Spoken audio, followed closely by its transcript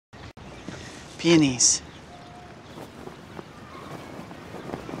Peonies.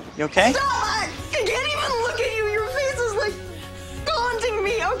 You okay? Stop! I can't even look at you. Your face is like taunting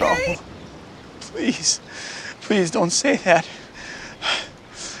me, okay? Oh, please. Please don't say that.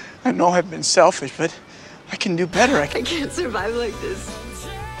 I know I've been selfish, but I can do better. I can't survive like this.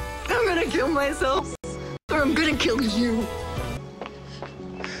 I'm gonna kill myself, or I'm gonna kill you.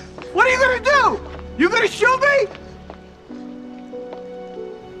 What are you gonna do? You gonna shoot me?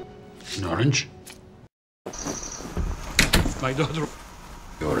 An orange. My daughter,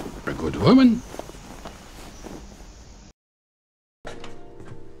 you're a good woman.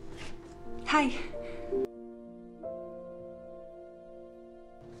 Hi.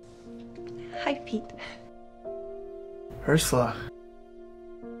 Hi, Pete. Ursula.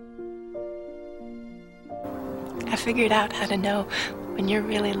 I figured out how to know when you're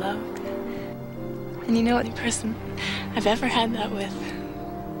really loved. And you know what person I've ever had that with.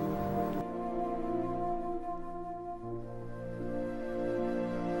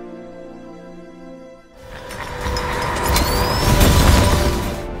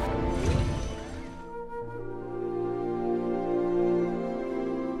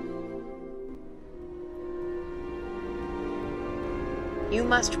 You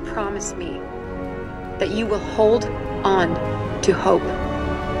must promise me that you will hold on to hope.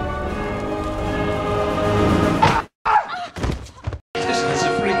 This is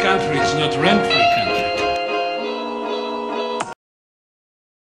a free country, it's not random.